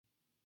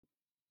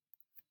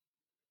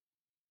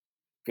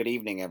Good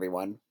evening,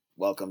 everyone.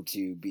 Welcome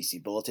to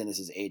BC Bulletin. This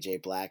is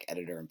AJ Black,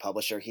 editor and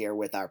publisher, here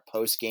with our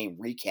post game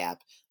recap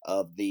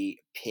of the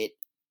Pitt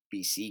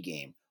BC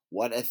game.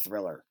 What a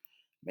thriller.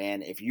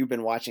 Man, if you've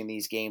been watching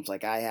these games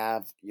like I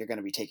have, you're going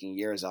to be taking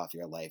years off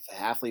your life.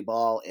 Halfley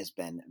ball has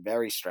been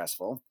very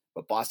stressful,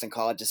 but Boston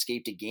College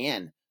escaped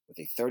again with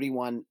a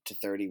 31-30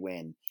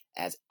 win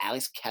as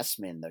Alex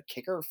Kessman, the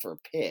kicker for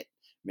Pitt,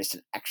 missed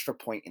an extra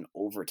point in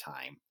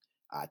overtime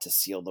to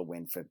seal the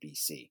win for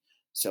BC.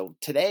 So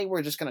today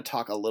we're just going to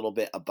talk a little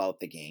bit about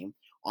the game.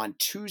 On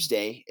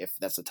Tuesday, if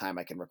that's the time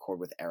I can record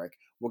with Eric,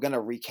 we're going to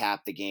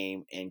recap the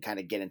game and kind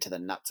of get into the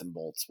nuts and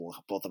bolts.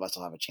 Both of us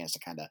will have a chance to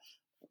kind of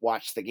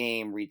watch the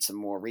game, read some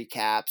more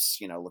recaps,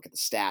 look at the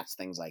stats,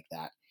 things like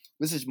that.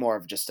 This is more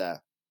of just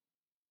a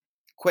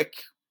quick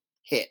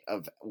hit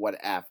of what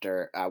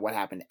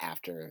happened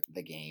after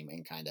the game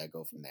and kind of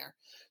go from there.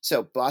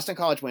 So Boston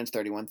College wins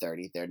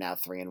 31-30. They're now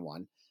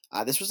 3-1.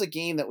 This was a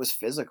game that was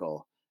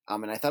physical.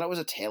 And I thought it was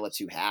a tale of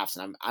two halves,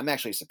 and I'm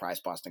actually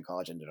surprised Boston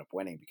College ended up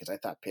winning because I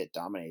thought Pitt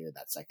dominated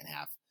that second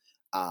half.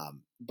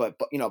 But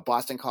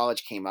Boston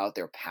College came out;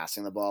 they were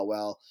passing the ball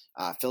well.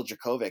 Phil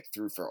Jurkovec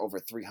threw for over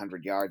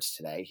 300 yards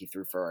today. He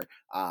threw for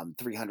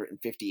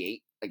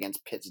 358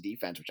 against Pitt's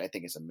defense, which I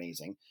think is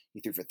amazing. He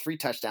threw for 3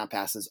 touchdown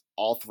passes,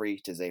 all 3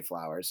 to Zay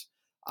Flowers.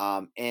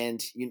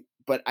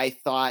 But I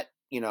thought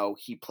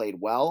he played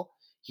well.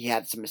 He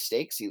had some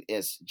mistakes.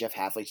 As Jeff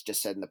Hafley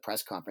just said in the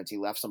press conference, he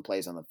left some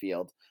plays on the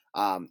field.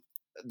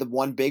 The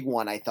one big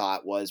one I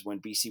thought was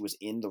when BC was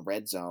in the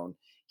red zone,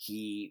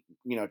 he,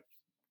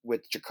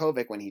 with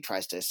Jurkovec, when he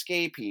tries to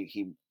escape,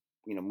 he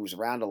moves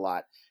around a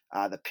lot.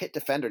 The Pitt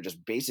defender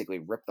just basically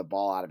ripped the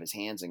ball out of his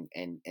hands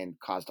and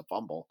caused a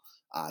fumble.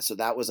 So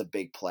that was a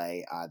big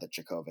play that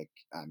Jurkovec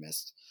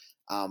missed.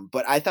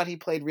 But I thought he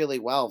played really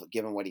well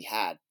given what he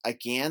had.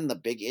 Again, the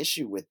big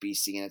issue with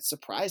BC, and it's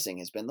surprising,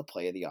 has been the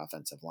play of the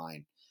offensive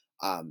line.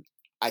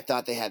 I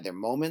thought they had their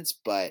moments,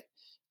 but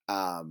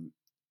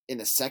in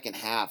the second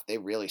half, they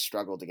really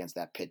struggled against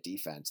that Pitt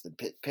defense.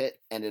 The Pitt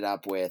ended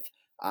up with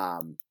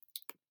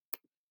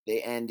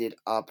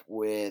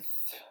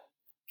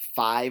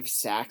 5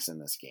 sacks in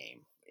this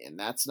game, and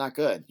that's not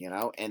good,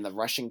 And the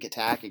rushing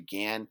attack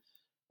again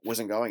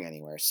wasn't going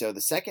anywhere. So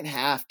the second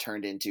half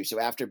turned into, so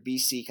after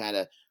BC kind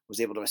of was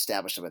able to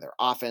establish some of their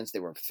offense, they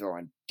were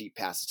throwing deep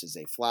passes to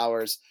Zay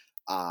Flowers.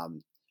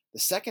 The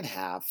second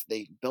half,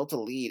 they built a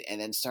lead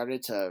and then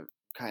started to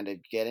kind of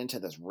get into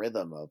this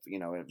rhythm of,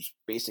 it was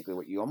basically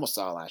what you almost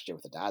saw last year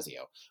with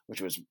Adazio, which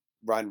was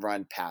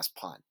run, pass,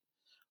 punt.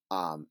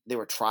 They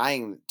were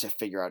trying to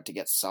figure out to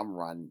get some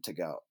run to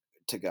go.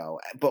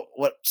 But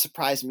what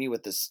surprised me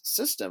with this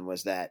system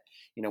was that,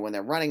 when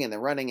they're running and they're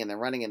running and they're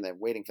running and they're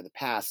waiting for the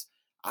pass,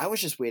 I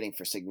was just waiting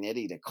for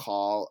Cignetti to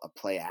call a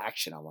play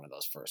action on one of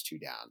those first 2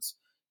 downs.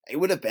 It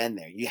would have been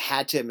there. You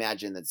had to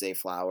imagine that Zay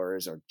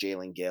Flowers or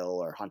Jalen Gill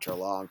or Hunter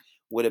Long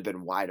would have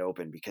been wide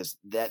open because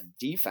that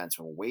defense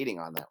were waiting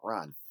on that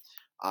run.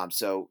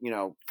 So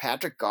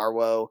Patrick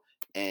Garwo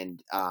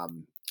and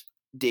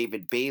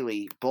David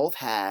Bailey both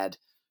had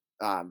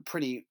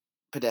pretty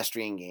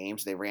pedestrian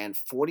games. They ran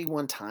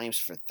 41 times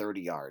for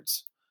 30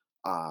 yards.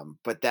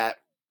 But that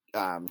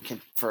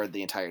for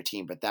the entire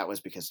team, but that was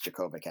because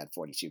Jurkovec had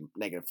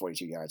negative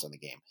 42 yards on the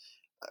game.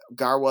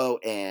 Garwo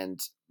and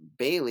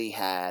Bailey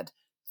had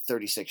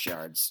 36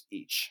 yards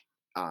each,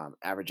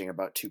 averaging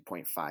about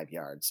 2.5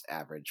 yards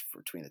average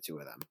between the two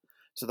of them.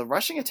 So the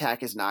rushing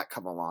attack has not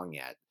come along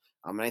yet.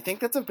 And I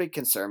think that's a big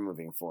concern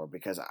moving forward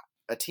because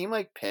a team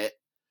like Pitt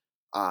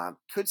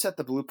could set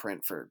the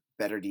blueprint for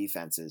better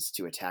defenses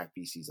to attack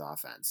BC's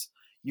offense.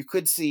 You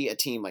could see a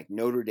team like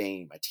Notre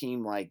Dame, a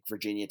team like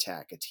Virginia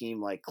Tech, a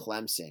team like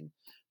Clemson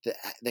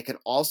that could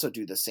also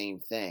do the same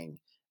thing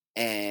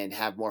and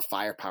have more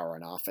firepower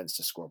on offense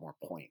to score more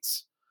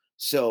points.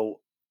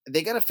 So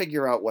they got to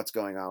figure out what's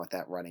going on with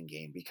that running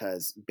game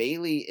because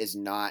Bailey is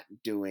not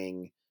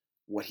doing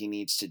what he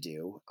needs to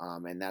do,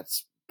 and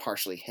that's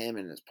partially him,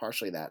 and it's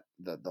partially that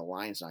the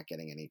line's not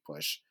getting any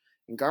push.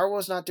 And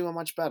Garwo's not doing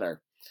much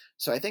better.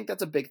 So I think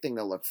that's a big thing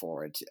to look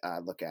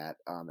at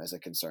as a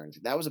concern.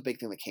 That was a big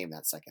thing that came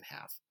that second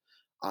half.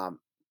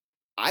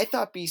 I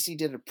thought BC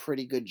did a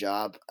pretty good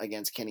job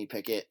against Kenny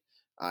Pickett.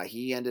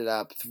 He ended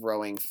up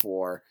throwing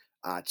for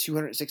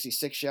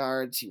 266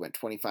 yards. He went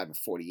 25 of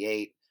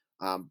 48.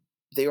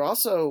 They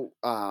also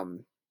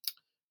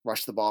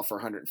rushed the ball for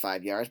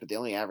 105 yards, but they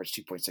only averaged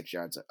 2.6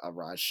 yards a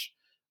rush.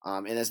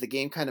 And as the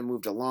game kind of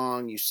moved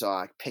along, you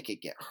saw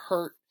Pickett get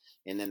hurt,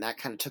 and then that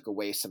kind of took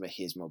away some of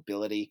his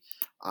mobility.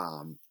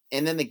 And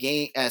then the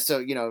game,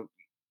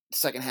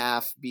 second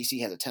half,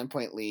 BC has a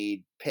 10-point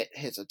lead. Pitt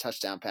hits a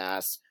touchdown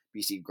pass.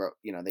 BC,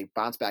 they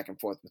bounce back and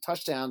forth with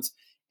touchdowns.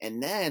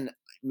 And then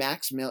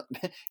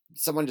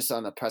someone just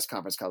on the press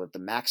conference called it the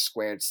Max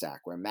squared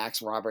sack, where Max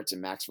Roberts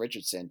and Max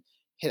Richardson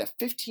hit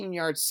a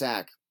 15-yard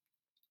sack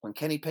on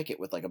Kenny Pickett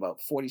with like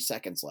about 40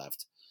 seconds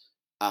left,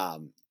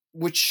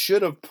 which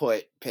should have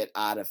put Pitt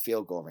out of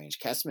field goal range.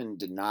 Kessman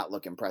did not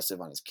look impressive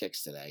on his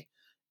kicks today.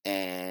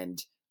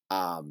 And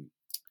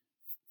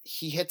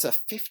he hits a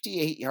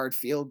 58-yard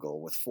field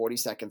goal with 40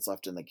 seconds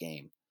left in the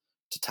game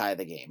to tie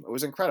the game. It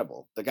was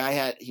incredible. The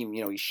guy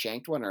he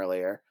shanked one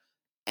earlier,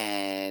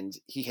 and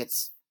he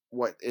hits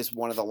what is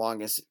one of the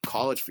longest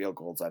college field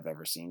goals I've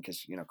ever seen,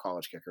 because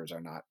college kickers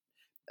are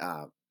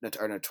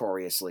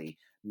notoriously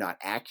not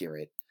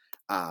accurate.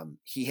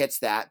 He hits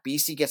that.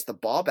 BC gets the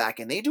ball back,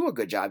 and they do a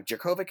good job.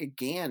 Jurkovec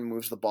again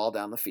moves the ball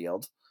down the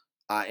field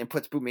and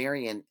puts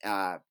Boumeri in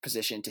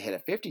position to hit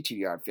a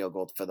 52-yard field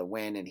goal for the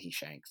win, and he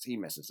shanks. He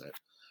misses it.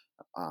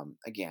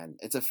 Again,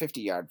 it's a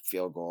 50-yard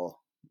field goal.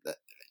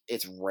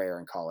 It's rare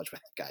in college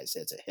when guys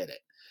hit it.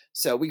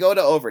 So we go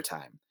to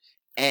overtime.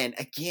 And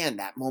again,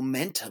 that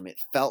momentum, it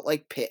felt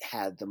like Pitt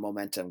had the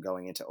momentum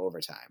going into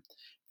overtime.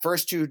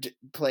 First two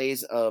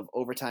plays of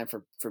overtime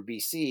for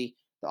BC,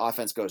 the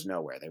offense goes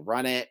nowhere. They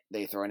run it.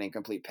 They throw an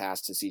incomplete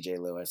pass to CJ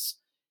Lewis.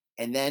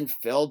 And then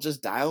Phil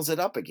just dials it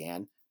up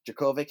again.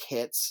 Jurkovec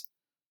hits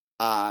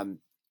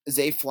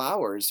Zay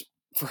Flowers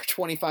for a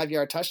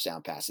 25-yard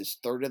touchdown pass, his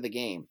third of the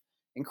game.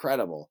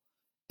 Incredible.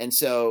 And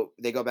so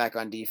they go back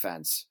on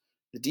defense.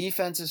 The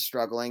defense is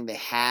struggling. They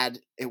had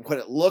what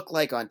it looked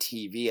like on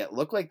TV. It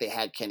looked like they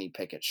had Kenny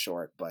Pickett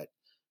short, but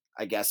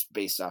I guess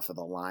based off of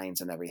the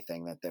lines and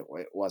everything, that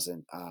it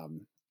wasn't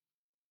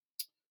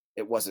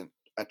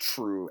a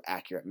true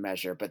accurate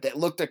measure. But it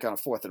looked like on a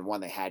 4th and 1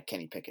 they had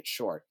Kenny Pickett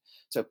short.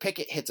 So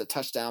Pickett hits a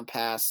touchdown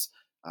pass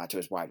to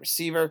his wide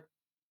receiver,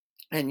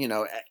 and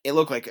it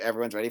looked like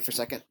everyone's ready for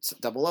second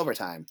double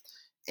overtime,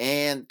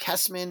 and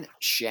Kessman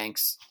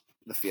shanks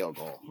the field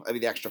goal.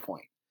 The extra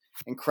point.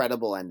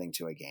 Incredible ending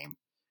to a game.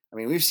 I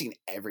mean, we've seen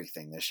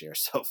everything this year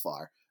so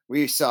far.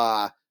 We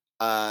saw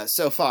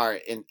so far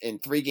in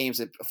 4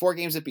 games at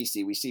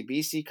BC, we see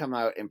BC come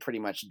out and pretty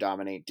much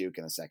dominate Duke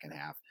in the second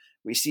half.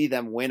 We see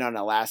them win on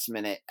a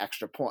last-minute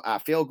extra point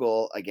field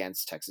goal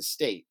against Texas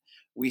State.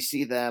 We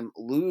see them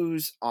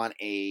lose on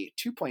a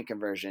 2-point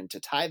conversion to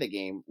tie the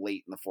game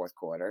late in the fourth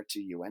quarter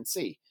to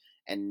UNC.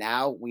 And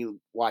now we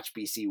watch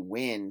BC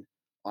win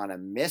on a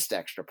missed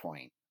extra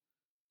point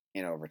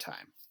in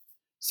overtime.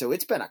 So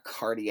it's been a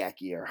cardiac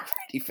year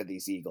already for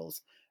these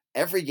Eagles.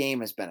 Every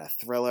game has been a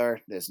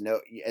thriller. There's no,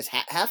 as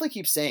Hafley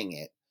keeps saying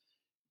it,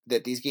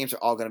 that these games are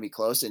all going to be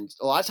close. And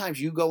a lot of times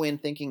you go in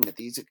thinking that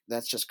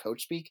that's just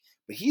coach speak,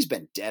 but he's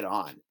been dead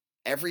on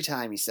every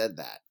time he said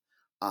that.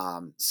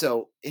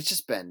 So it's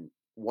just been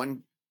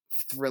one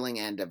thrilling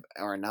end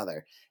or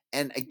another.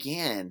 And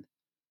again,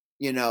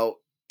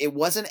 it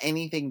wasn't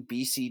anything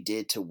BC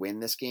did to win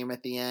this game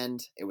at the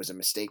end. It was a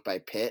mistake by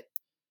Pitt,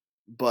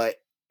 but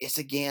it's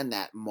again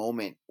that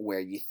moment where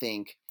you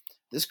think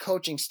this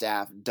coaching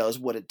staff does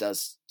what it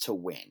does to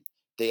win.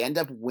 They end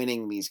up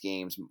winning these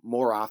games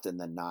more often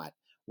than not.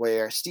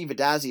 Where Steve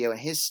Addazio and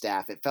his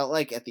staff, it felt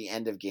like at the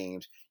end of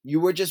games, you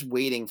were just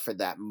waiting for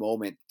that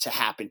moment to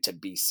happen to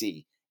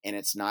BC, and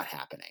it's not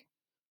happening.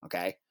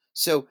 Okay?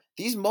 So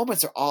these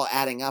moments are all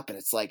adding up, and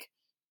it's like,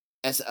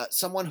 as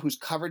someone who's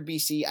covered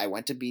BC, I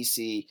went to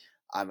BC.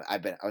 I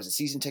was a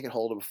season ticket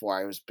holder before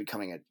I was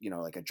becoming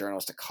a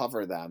journalist to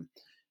cover them.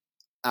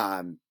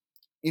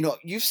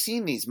 You've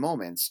seen these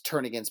moments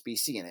turn against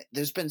BC, and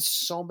there's been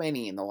so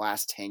many in the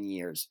last 10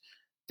 years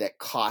that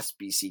cost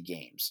BC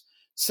games.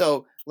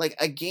 So, like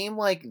a game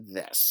like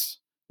this,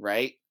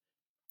 right?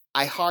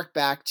 I harken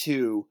back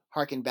to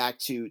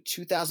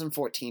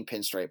 2014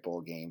 Pinstripe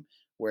Bowl game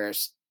where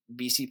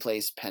BC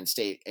plays Penn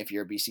State. If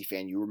you're a BC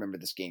fan, you remember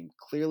this game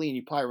clearly, and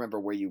you probably remember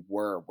where you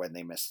were when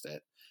they missed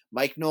it.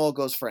 Mike Knoll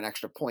goes for an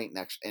extra point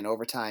in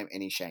overtime,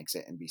 and he shanks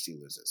it, and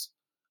BC loses.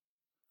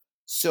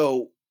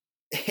 So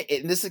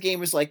this game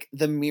was like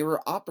the mirror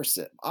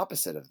opposite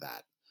of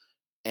that,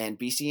 and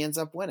BC ends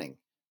up winning.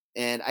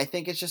 And I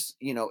think it's just,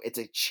 it's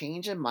a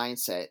change in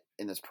mindset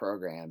in this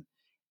program,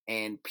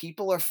 and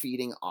people are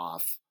feeding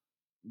off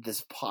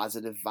this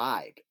positive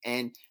vibe.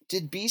 And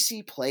did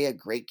BC play a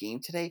great game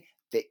today?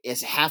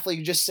 As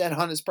Hafley just said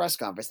on his press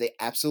conference, they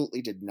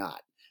absolutely did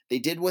not. They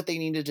did what they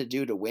needed to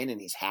do to win, and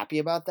he's happy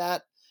about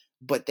that.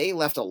 But they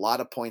left a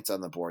lot of points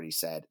on the board, he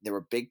said. There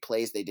were big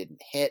plays they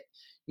didn't hit.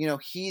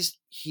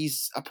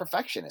 He's a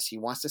perfectionist. He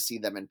wants to see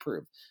them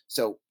improve.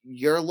 So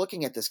you're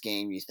looking at this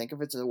game, you think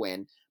of it as a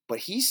win, but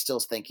he's still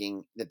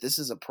thinking that this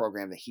is a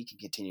program that he can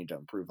continue to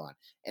improve on.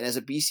 And as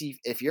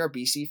if you're a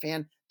BC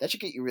fan, that should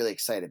get you really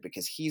excited,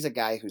 because he's a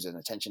guy who's an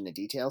attention to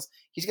details.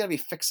 He's going to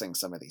be fixing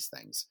some of these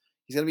things.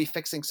 He's going to be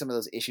fixing some of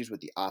those issues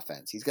with the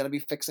offense. He's going to be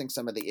fixing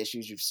some of the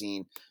issues you've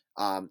seen,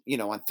 on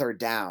third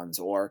downs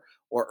or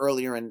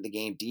earlier in the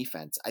game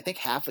defense. I think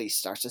Hafley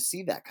starts to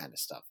see that kind of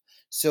stuff.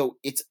 So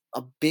it's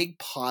a big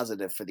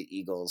positive for the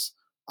Eagles,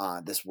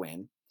 this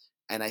win.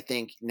 And I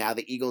think now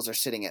the Eagles are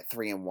sitting at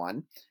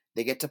 3-1.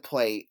 They get to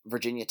play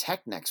Virginia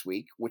Tech next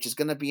week, which is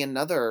going to be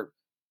another,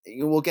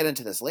 we'll get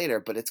into this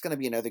later, but it's going to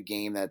be another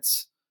game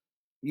that's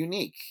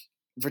unique.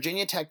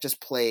 Virginia Tech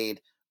just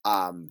played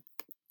UNC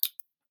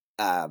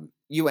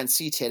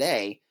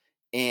today,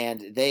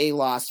 and they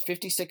lost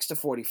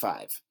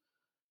 56-45.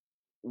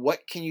 What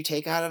can you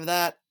take out of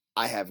that?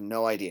 I have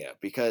no idea,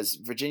 because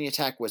Virginia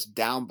Tech was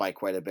down by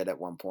quite a bit at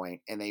one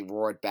point, and they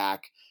roared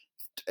back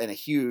in a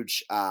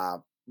huge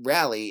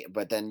rally,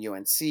 but then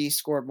UNC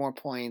scored more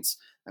points.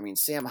 I mean,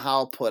 Sam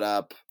Howell put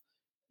up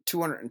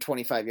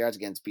 225 yards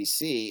against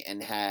BC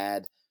and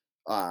had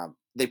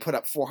they put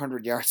up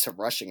 400 yards of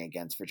rushing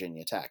against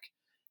Virginia Tech.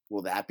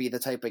 Will that be the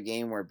type of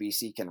game where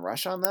BC can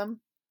rush on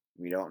them?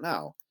 We don't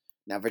know.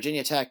 Now,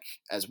 Virginia Tech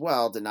as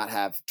well did not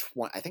have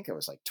 20. I think it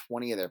was like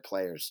 20 of their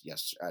players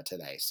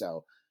today.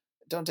 So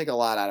don't take a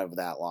lot out of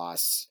that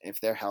loss.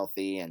 If they're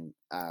healthy and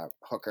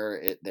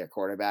Hooker, their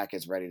quarterback,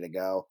 is ready to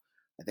go,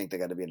 I think they're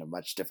going to be in a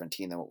much different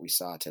team than what we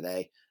saw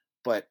today.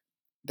 But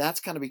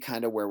that's going to be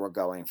kind of where we're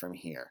going from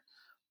here.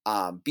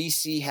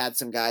 BC had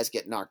some guys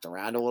get knocked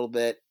around a little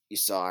bit. You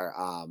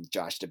saw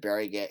Josh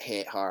DeBerry get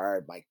hit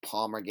hard, Mike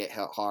Palmer get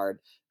hit hard.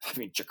 I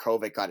mean,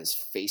 Djokovic got his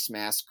face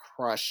mask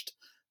crushed.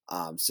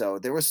 So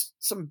it was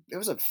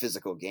a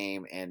physical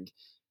game, and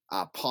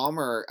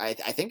Palmer, I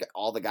think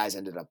all the guys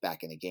ended up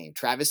back in the game.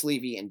 Travis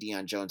Levy and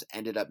Deion Jones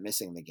ended up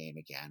missing the game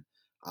again.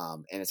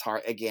 And it's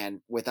hard,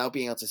 again, without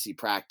being able to see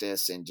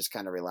practice and just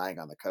kind of relying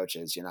on the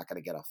coaches, you're not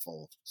going to get a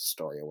full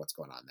story of what's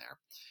going on there.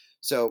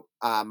 So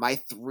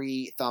my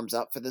 3 thumbs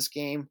up for this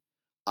game.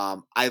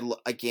 Grant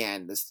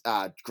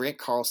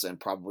Carlson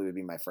probably would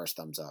be my first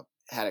thumbs up.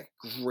 Had a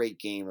great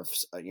game of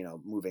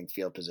moving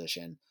field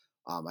position.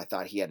 I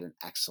thought he had an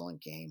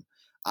excellent game.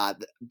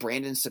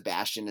 Brandon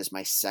Sebastian is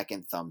my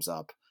second thumbs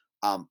up.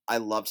 I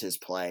loved his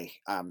play.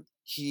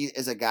 He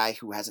is a guy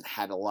who hasn't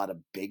had a lot of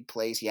big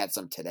plays. He had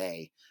some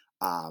today.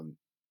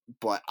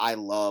 But I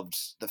loved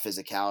the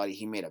physicality.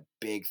 He made a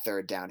big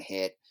third down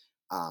hit.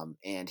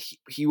 And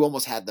he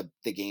almost had the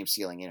game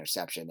sealing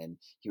interception, and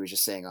he was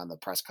just saying on the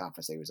press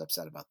conference that he was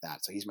upset about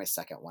that. So he's my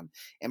second one.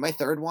 And my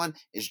third one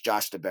is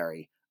Josh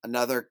DeBerry,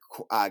 another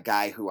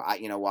guy who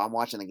while I'm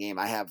watching the game,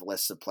 I have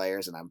lists of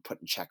players and I'm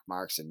putting check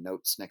marks and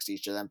notes next to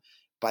each of them.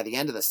 By the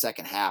end of the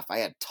second half, I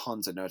had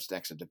tons of notes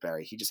next to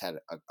DeBerry. He just had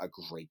a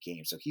great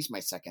game. So he's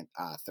my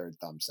third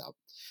thumbs up.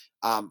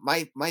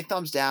 My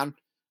thumbs down,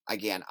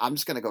 again, I'm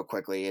just going to go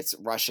quickly. It's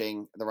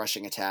rushing. The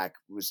rushing attack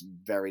was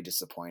very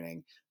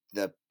disappointing.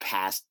 The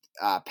pass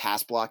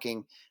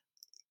blocking,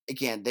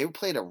 again, they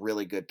played a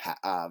really good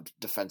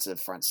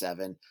defensive front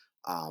seven,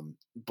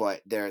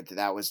 but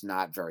that was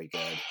not very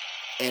good.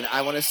 And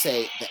I want to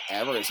say the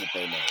errors that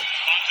they made.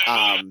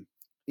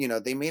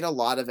 They made a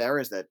lot of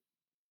errors that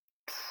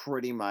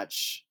pretty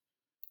much,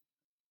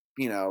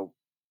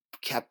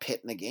 kept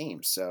Pitt in the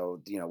game.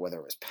 So, whether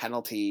it was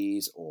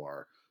penalties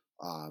or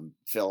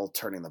Phil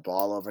turning the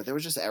ball over, there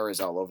was just errors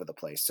all over the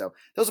place. So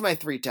those are my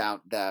 3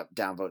 down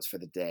votes for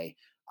the day.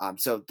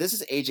 So this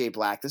is AJ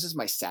Black. This is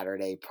my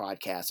Saturday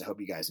podcast. I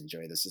hope you guys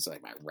enjoy this. This is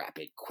like my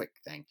rapid, quick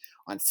thing.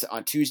 On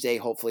Tuesday,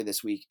 hopefully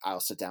this week, I'll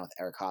sit down with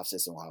Eric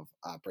Hofstas and we'll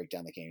have break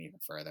down the game even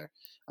further.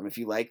 If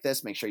you like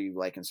this, make sure you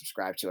like and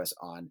subscribe to us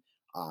on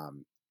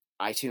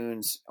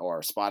iTunes or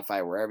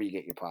Spotify, wherever you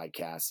get your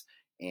podcasts.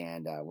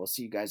 And we'll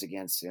see you guys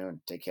again soon.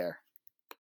 Take care.